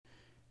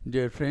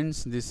Dear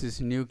friends, this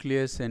is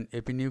Nucleus and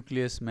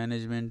Epinucleus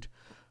management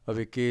of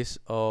a case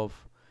of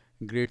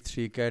grade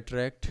 3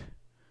 cataract.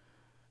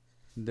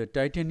 The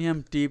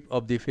titanium tip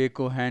of the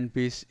phaco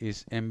handpiece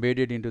is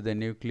embedded into the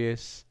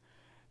nucleus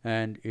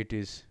and it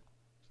is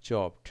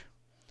chopped.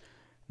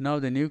 Now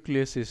the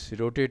nucleus is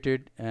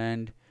rotated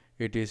and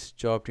it is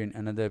chopped in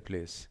another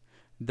place.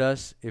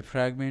 Thus, a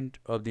fragment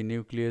of the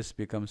nucleus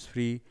becomes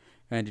free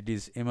and it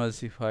is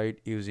emulsified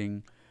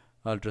using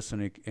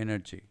ultrasonic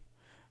energy.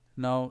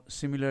 Now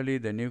similarly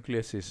the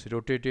nucleus is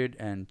rotated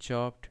and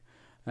chopped,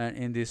 and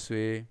in this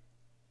way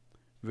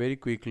very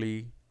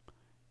quickly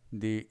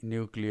the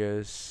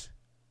nucleus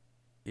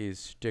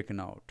is taken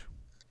out.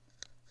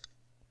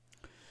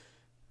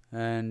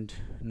 And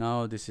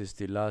now this is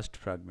the last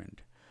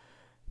fragment.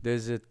 There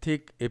is a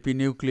thick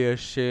epinuclear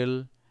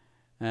shell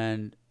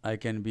and I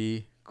can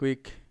be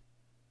quick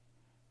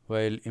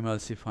while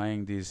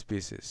emulsifying these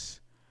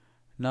pieces.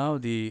 Now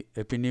the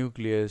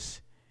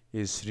epinucleus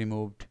is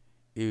removed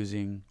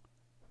using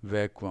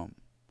vacuum.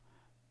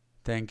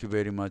 Thank you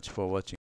very much for watching.